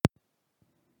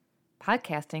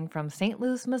Podcasting from St.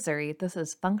 Louis, Missouri, this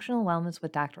is Functional Wellness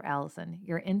with Dr. Allison,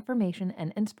 your information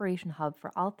and inspiration hub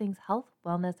for all things health,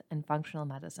 wellness, and functional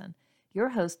medicine. Your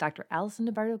host, Dr. Allison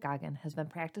DeBardo-Goggin, has been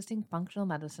practicing functional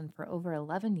medicine for over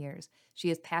 11 years.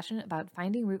 She is passionate about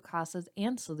finding root causes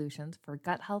and solutions for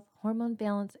gut health, hormone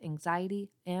balance, anxiety,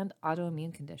 and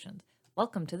autoimmune conditions.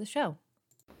 Welcome to the show.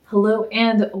 Hello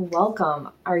and welcome.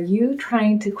 Are you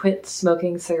trying to quit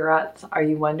smoking cigarettes? Are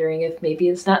you wondering if maybe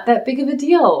it's not that big of a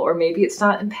deal, or maybe it's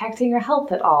not impacting your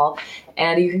health at all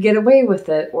and you can get away with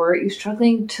it? Or are you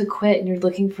struggling to quit and you're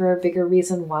looking for a bigger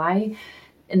reason why?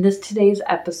 In today's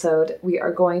episode, we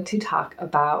are going to talk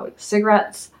about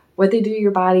cigarettes, what they do to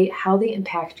your body, how they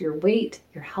impact your weight,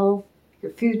 your health,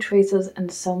 your food choices,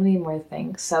 and so many more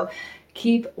things. So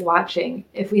keep watching.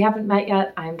 If we haven't met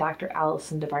yet, I'm Dr.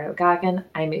 Allison DeBardo-Goggin.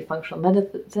 I'm a functional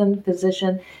medicine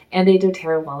physician and a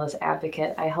doTERRA wellness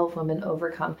advocate. I help women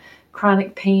overcome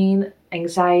chronic pain,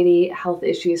 anxiety, health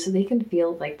issues so they can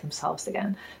feel like themselves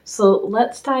again. So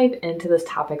let's dive into this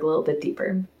topic a little bit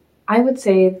deeper. I would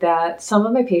say that some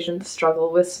of my patients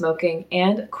struggle with smoking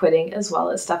and quitting as well.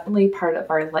 It's definitely part of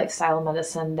our lifestyle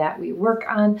medicine that we work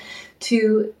on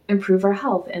to improve our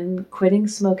health, and quitting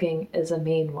smoking is a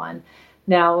main one.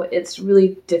 Now, it's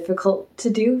really difficult to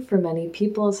do for many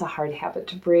people. It's a hard habit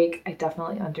to break. I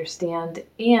definitely understand.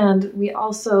 And we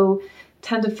also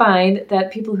tend to find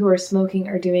that people who are smoking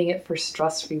are doing it for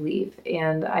stress relief.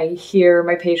 And I hear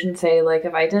my patients say, like,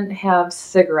 if I didn't have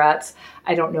cigarettes,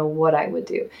 I don't know what I would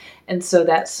do. And so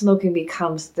that smoking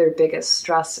becomes their biggest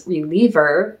stress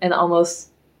reliever and almost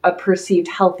a perceived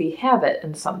healthy habit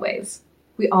in some ways.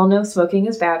 We all know smoking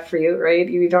is bad for you, right?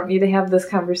 You don't need to have this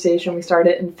conversation. We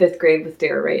started in 5th grade with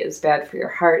DARE, right? It's bad for your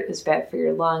heart, it's bad for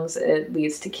your lungs, it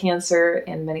leads to cancer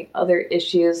and many other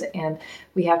issues, and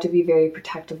we have to be very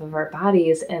protective of our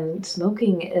bodies, and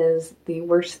smoking is the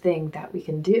worst thing that we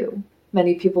can do.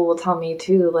 Many people will tell me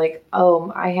too, like,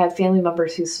 oh, I had family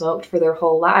members who smoked for their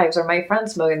whole lives, or my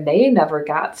friends smoke and they never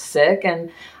got sick,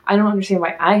 and I don't understand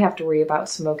why I have to worry about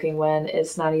smoking when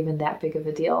it's not even that big of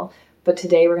a deal. But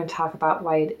today we're going to talk about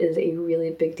why it is a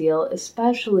really big deal,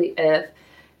 especially if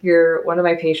you're one of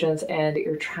my patients and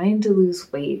you're trying to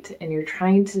lose weight and you're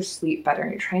trying to sleep better and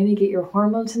you're trying to get your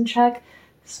hormones in check.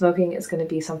 Smoking is going to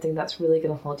be something that's really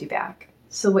going to hold you back.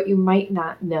 So what you might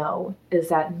not know is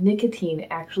that nicotine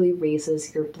actually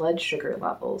raises your blood sugar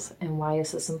levels. And why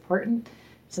is this important?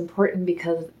 It's important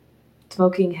because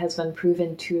smoking has been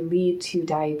proven to lead to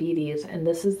diabetes, and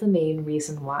this is the main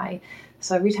reason why.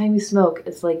 So every time you smoke,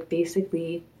 it's like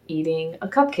basically eating a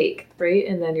cupcake, right?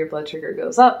 And then your blood sugar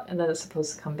goes up and then it's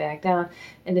supposed to come back down.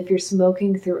 And if you're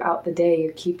smoking throughout the day,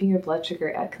 you're keeping your blood sugar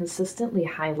at consistently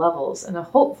high levels. And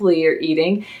hopefully you're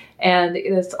eating, and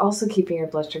it's also keeping your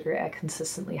blood sugar at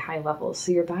consistently high levels.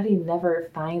 So your body never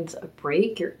finds a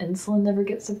break, your insulin never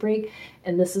gets a break.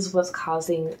 And this is what's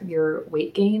causing your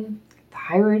weight gain,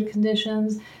 thyroid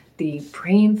conditions, the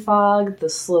brain fog, the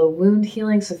slow wound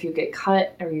healing. So if you get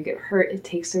cut or you get hurt, it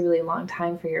takes a really long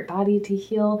time for your body to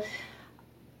heal.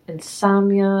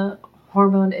 Insomnia,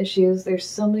 hormone issues, there's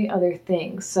so many other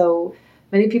things. So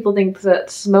many people think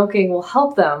that smoking will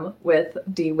help them with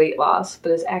the weight loss,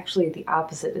 but it's actually the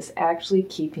opposite. It's actually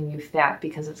keeping you fat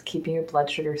because it's keeping your blood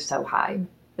sugar so high.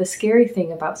 The scary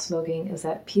thing about smoking is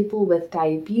that people with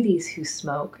diabetes who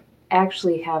smoke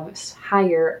actually have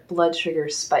higher blood sugar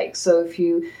spikes. So if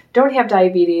you don't have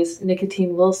diabetes,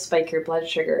 nicotine will spike your blood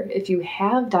sugar. If you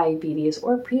have diabetes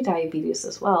or prediabetes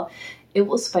as well, it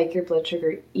will spike your blood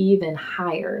sugar even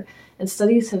higher. And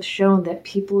studies have shown that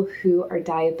people who are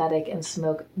diabetic and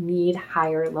smoke need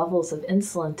higher levels of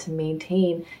insulin to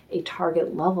maintain a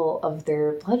target level of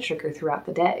their blood sugar throughout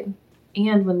the day.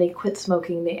 And when they quit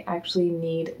smoking, they actually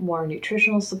need more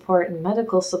nutritional support and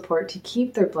medical support to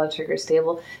keep their blood sugar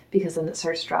stable, because then it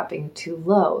starts dropping too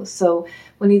low. So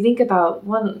when you think about,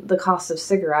 one, the cost of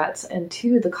cigarettes, and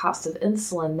two, the cost of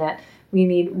insulin, that we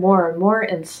need more and more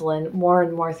insulin, more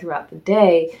and more throughout the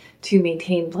day to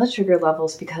maintain blood sugar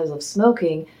levels because of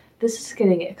smoking, this is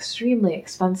getting extremely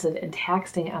expensive and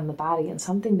taxing on the body, and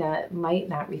something that might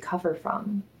not recover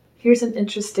from. Here's an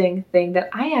interesting thing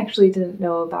that I actually didn't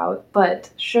know about,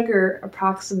 but sugar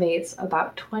approximates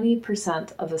about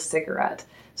 20% of a cigarette.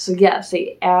 So yes,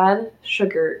 they add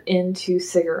sugar into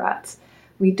cigarettes.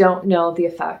 We don't know the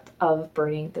effect of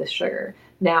burning this sugar.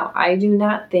 Now, I do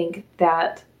not think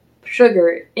that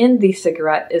sugar in the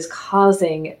cigarette is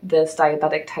causing this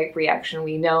diabetic type reaction.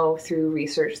 We know through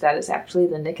research that it's actually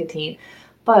the nicotine.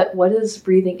 But what is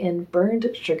breathing in burned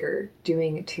sugar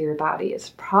doing to your body?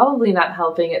 It's probably not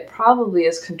helping. It probably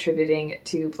is contributing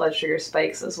to blood sugar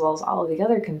spikes as well as all of the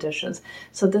other conditions.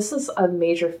 So this is a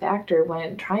major factor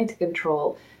when trying to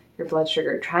control your blood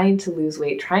sugar, trying to lose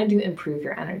weight, trying to improve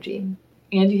your energy.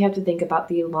 And you have to think about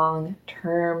the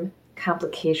long-term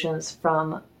complications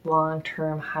from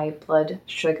long-term high blood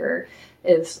sugar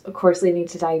is, of course, leading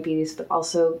to diabetes, but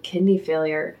also kidney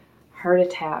failure, heart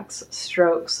attacks,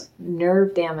 strokes,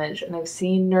 nerve damage. And I've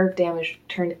seen nerve damage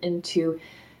turn into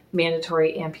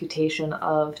mandatory amputation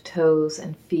of toes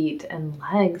and feet and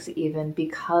legs even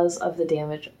because of the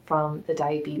damage from the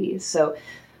diabetes. So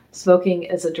smoking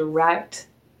is a direct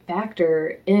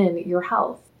factor in your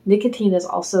health. Nicotine is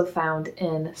also found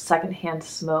in secondhand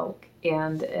smoke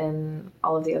and in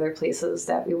all of the other places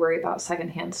that we worry about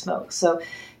secondhand smoke. So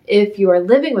if you are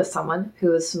living with someone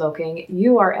who is smoking,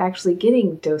 you are actually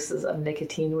getting doses of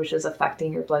nicotine, which is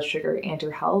affecting your blood sugar and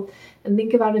your health. And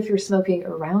think about if you're smoking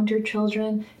around your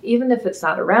children, even if it's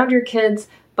not around your kids,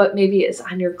 but maybe it's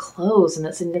on your clothes and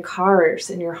it's in your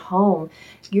cars, in your home.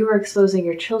 You are exposing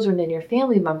your children and your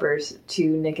family members to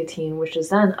nicotine, which is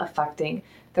then affecting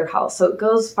their health. So it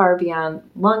goes far beyond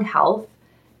lung health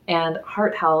and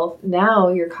heart health. Now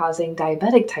you're causing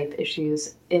diabetic type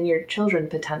issues in your children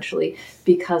potentially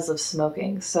because of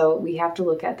smoking. So we have to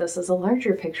look at this as a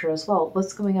larger picture as well.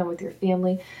 What's going on with your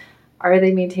family? Are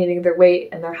they maintaining their weight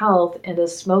and their health? And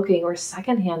is smoking or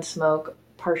secondhand smoke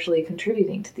partially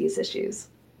contributing to these issues?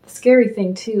 The scary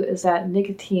thing too is that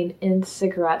nicotine in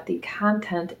cigarette, the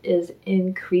content is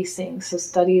increasing. So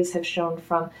studies have shown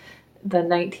from the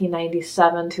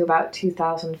 1997 to about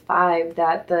 2005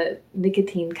 that the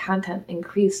nicotine content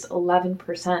increased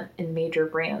 11% in major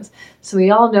brands. So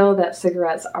we all know that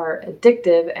cigarettes are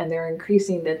addictive and they're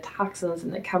increasing the toxins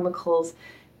and the chemicals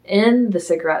in the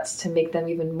cigarettes to make them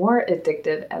even more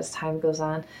addictive as time goes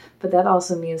on. But that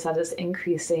also means that it's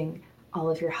increasing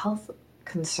all of your health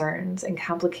concerns and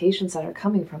complications that are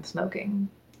coming from smoking.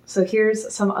 So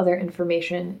here's some other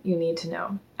information you need to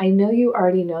know. I know you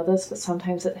already know this, but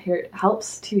sometimes it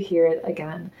helps to hear it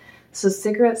again. So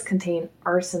cigarettes contain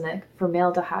arsenic,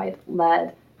 formaldehyde,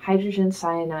 lead, hydrogen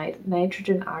cyanide,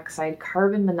 nitrogen oxide,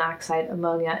 carbon monoxide,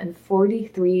 ammonia, and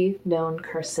 43 known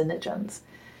carcinogens.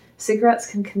 Cigarettes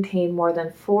can contain more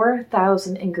than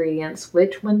 4,000 ingredients,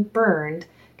 which when burned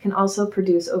can also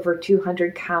produce over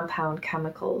 200 compound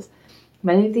chemicals.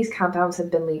 Many of these compounds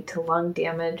have been linked to lung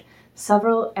damage.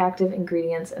 Several active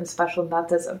ingredients and special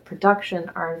methods of production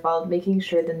are involved, making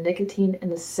sure the nicotine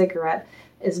in a cigarette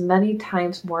is many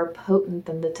times more potent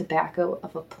than the tobacco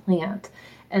of a plant.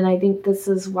 And I think this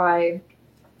is why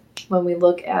when we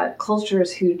look at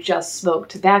cultures who just smoke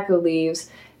tobacco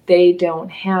leaves, they don't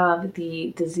have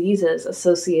the diseases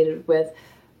associated with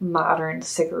modern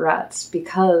cigarettes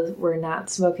because we're not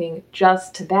smoking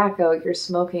just tobacco, you're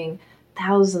smoking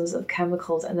thousands of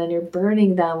chemicals and then you're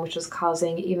burning them, which is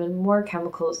causing even more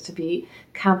chemicals to be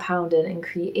compounded and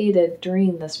created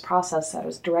during this process that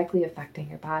is directly affecting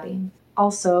your body.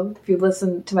 Also, if you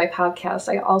listen to my podcast,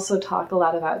 I also talk a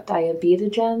lot about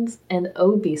diabetogens and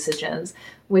obesogens,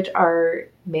 which are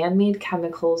man-made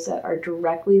chemicals that are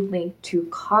directly linked to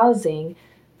causing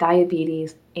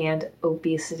diabetes and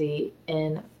obesity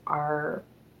in our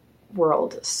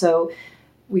world. So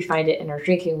we find it in our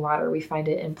drinking water, we find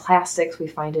it in plastics, we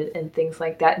find it in things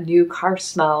like that. New car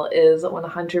smell is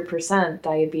 100%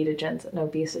 diabetogens and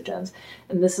obesogens.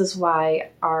 And this is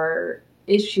why our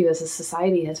issue as a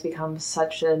society has become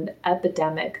such an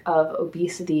epidemic of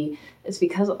obesity. Is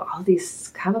because of all these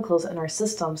chemicals in our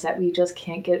systems that we just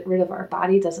can't get rid of. Our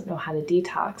body doesn't know how to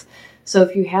detox. So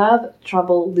if you have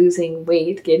trouble losing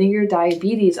weight, getting your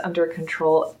diabetes under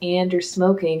control, and you're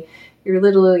smoking, you're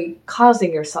literally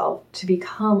causing yourself to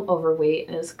become overweight,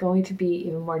 and it's going to be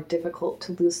even more difficult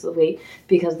to lose the weight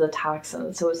because of the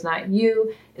toxins. So it's not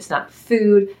you, it's not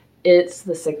food, it's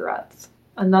the cigarettes.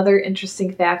 Another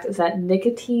interesting fact is that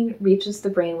nicotine reaches the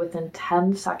brain within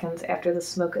 10 seconds after the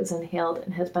smoke is inhaled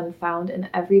and has been found in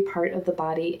every part of the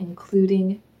body,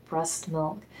 including breast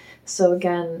milk. So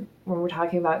again, when we're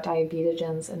talking about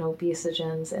diabetogens and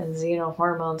obesogens and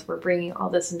xenohormones, we're bringing all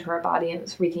this into our body and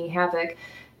it's wreaking havoc.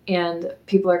 And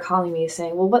people are calling me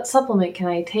saying, well, what supplement can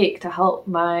I take to help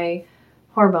my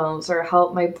hormones or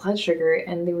help my blood sugar?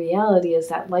 And the reality is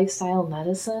that lifestyle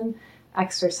medicine,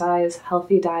 exercise,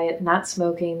 healthy diet, not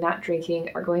smoking, not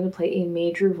drinking are going to play a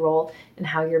major role in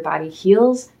how your body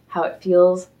heals, how it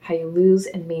feels, how you lose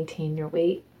and maintain your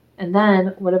weight. And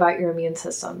then what about your immune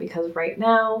system? Because right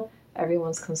now,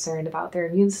 everyone's concerned about their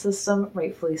immune system,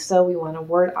 rightfully so. We want to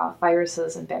ward off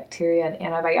viruses and bacteria and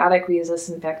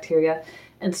antibiotic-resistant bacteria.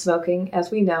 And smoking, as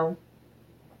we know,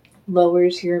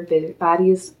 lowers your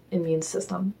body's immune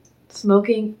system.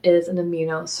 Smoking is an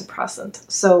immunosuppressant.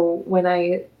 So when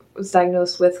I was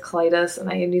diagnosed with colitis, and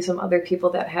I knew some other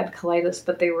people that had colitis,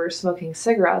 but they were smoking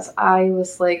cigarettes, I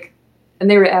was like,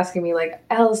 And they were asking me like,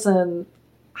 Allison,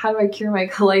 how do I cure my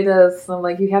colitis? And I'm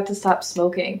like, you have to stop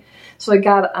smoking. So I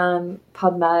got on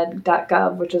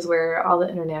PubMed.gov, which is where all the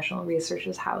international research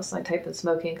is housed, and I typed in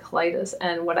smoking colitis.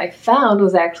 And what I found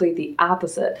was actually the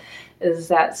opposite, is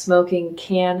that smoking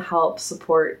can help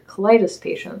support colitis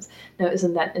patients. Now,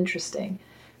 isn't that interesting?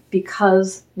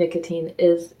 Because nicotine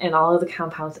is, and all of the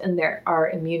compounds in there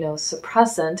are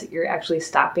immunosuppressant, you're actually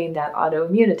stopping that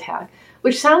autoimmune attack,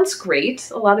 which sounds great.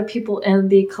 A lot of people in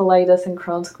the colitis and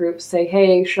Crohn's group say,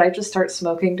 hey, should I just start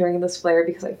smoking during this flare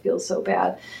because I feel so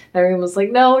bad? And everyone was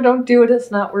like, no, don't do it.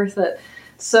 It's not worth it.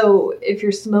 So if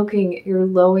you're smoking, you're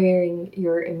lowering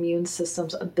your immune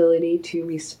system's ability to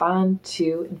respond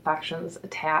to infections,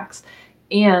 attacks,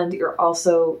 and you're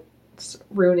also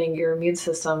ruining your immune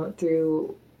system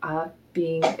through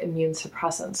being immune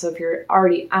suppressants. So if you're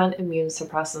already on immune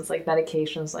suppressants like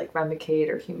medications like Remicade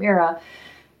or Humira,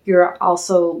 you're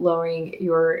also lowering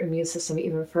your immune system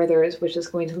even further, which is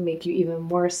going to make you even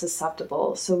more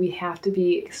susceptible. So we have to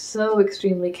be so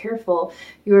extremely careful.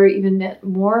 You're even at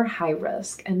more high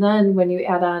risk. And then when you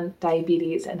add on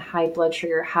diabetes and high blood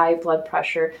sugar, high blood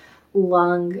pressure,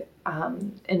 lung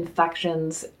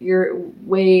infections, you're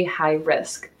way high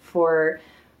risk for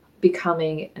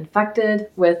becoming infected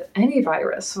with any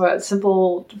virus. So a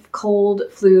simple cold,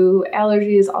 flu,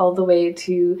 allergies, all the way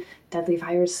to deadly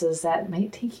viruses that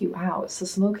might take you out. So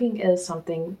smoking is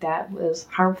something that is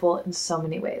harmful in so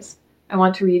many ways. I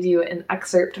want to read you an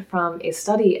excerpt from a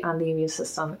study on the immune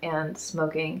system and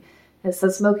smoking. It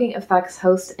says smoking affects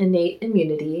host innate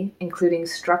immunity, including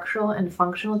structural and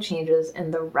functional changes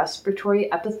in the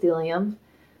respiratory epithelium,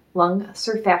 lung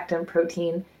surfactant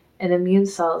protein, and immune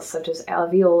cells such as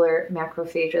alveolar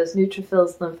macrophages,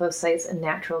 neutrophils, lymphocytes, and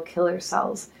natural killer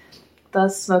cells.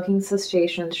 Thus, smoking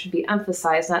cessation should be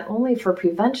emphasized not only for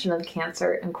prevention of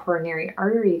cancer and coronary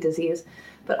artery disease,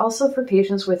 but also for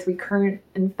patients with recurrent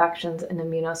infections and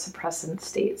immunosuppressant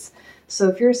states. So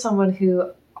if you're someone who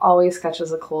always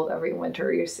catches a cold every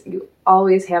winter, you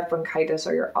always have bronchitis,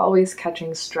 or you're always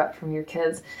catching strep from your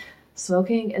kids,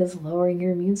 smoking is lowering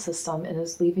your immune system and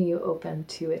is leaving you open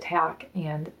to attack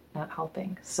and not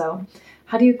helping. So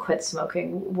how do you quit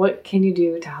smoking? What can you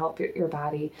do to help your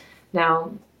body?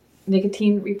 Now,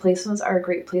 nicotine replacements are a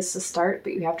great place to start,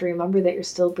 but you have to remember that you're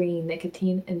still bringing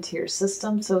nicotine into your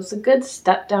system. So it's a good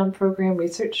step-down program.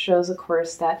 Research shows, of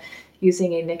course, that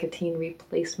using a nicotine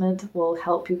replacement will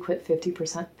help you quit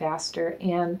 50% faster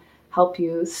and help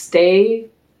you stay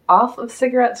off of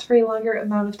cigarettes for a longer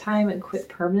amount of time and quit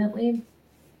permanently.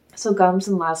 So gums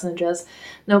and lozenges.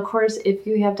 Now, of course, if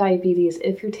you have diabetes,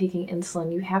 if you're taking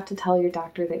insulin, you have to tell your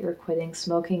doctor that you're quitting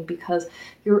smoking, because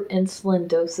your insulin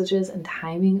dosages and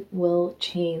timing will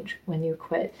change when you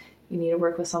quit. You need to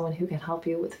work with someone who can help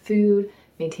you with food,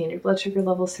 maintain your blood sugar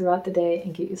levels throughout the day,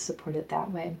 and get you supported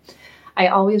that way. I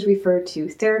always refer to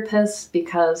therapists,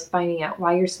 because finding out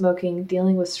why you're smoking,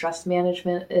 dealing with stress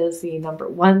management is the number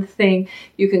one thing.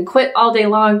 You can quit all day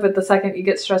long, but the second you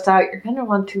get stressed out, you're going to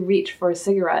want to reach for a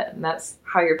cigarette, and that's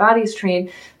how your body's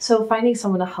trained. So finding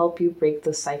someone to help you break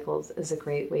those cycles is a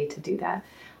great way to do that.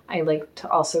 I like to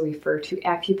also refer to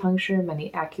acupuncture. Many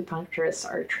acupuncturists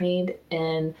are trained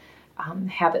in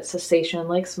habit cessation,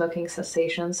 like smoking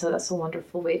cessation, so that's a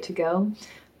wonderful way to go.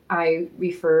 I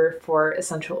refer for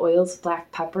essential oils. Black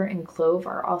pepper and clove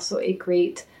are also a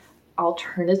great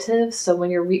alternative. So when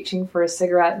you're reaching for a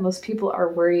cigarette, most people are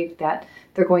worried that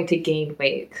they're going to gain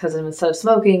weight, because instead of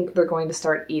smoking, they're going to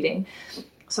start eating.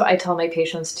 So I tell my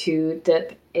patients to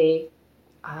dip a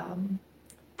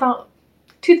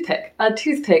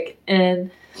toothpick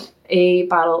in a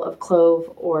bottle of clove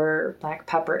or black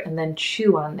pepper and then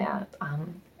chew on that.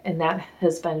 And that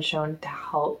has been shown to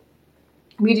help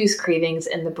reduce cravings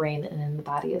in the brain and in the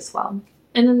body as well.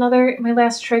 And my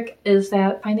last trick is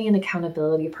that finding an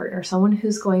accountability partner, someone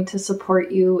who's going to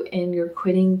support you in your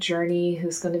quitting journey,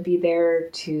 who's going to be there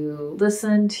to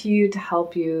listen to you, to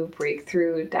help you break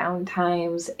through down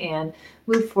times and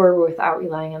move forward without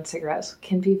relying on cigarettes,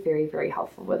 can be very, very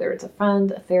helpful. Whether it's a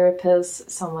friend, a therapist,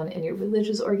 someone in your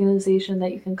religious organization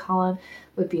that you can call on,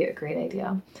 would be a great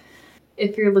idea.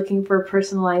 If you're looking for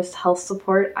personalized health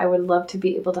support, I would love to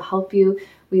be able to help you.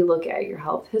 We look at your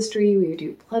health history, we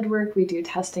do blood work, we do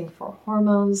testing for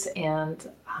hormones and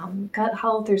gut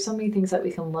health. There's so many things that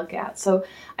we can look at. So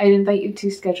I'd invite you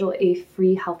to schedule a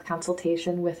free health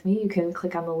consultation with me. You can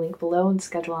click on the link below and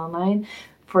schedule online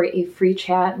for a free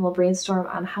chat, and we'll brainstorm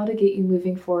on how to get you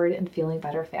moving forward and feeling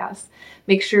better fast.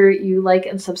 Make sure you like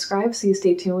and subscribe so you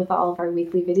stay tuned with all of our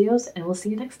weekly videos, and we'll see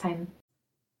you next time.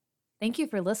 Thank you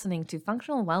for listening to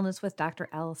Functional Wellness with Dr.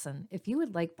 Allison. If you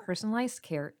would like personalized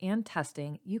care and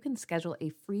testing, you can schedule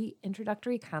a free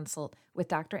introductory consult with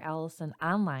Dr. Allison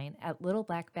online at Little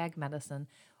Black Bag Medicine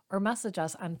or message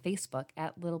us on Facebook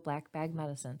at Little Black Bag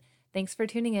Medicine. Thanks for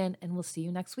tuning in, and we'll see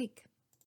you next week.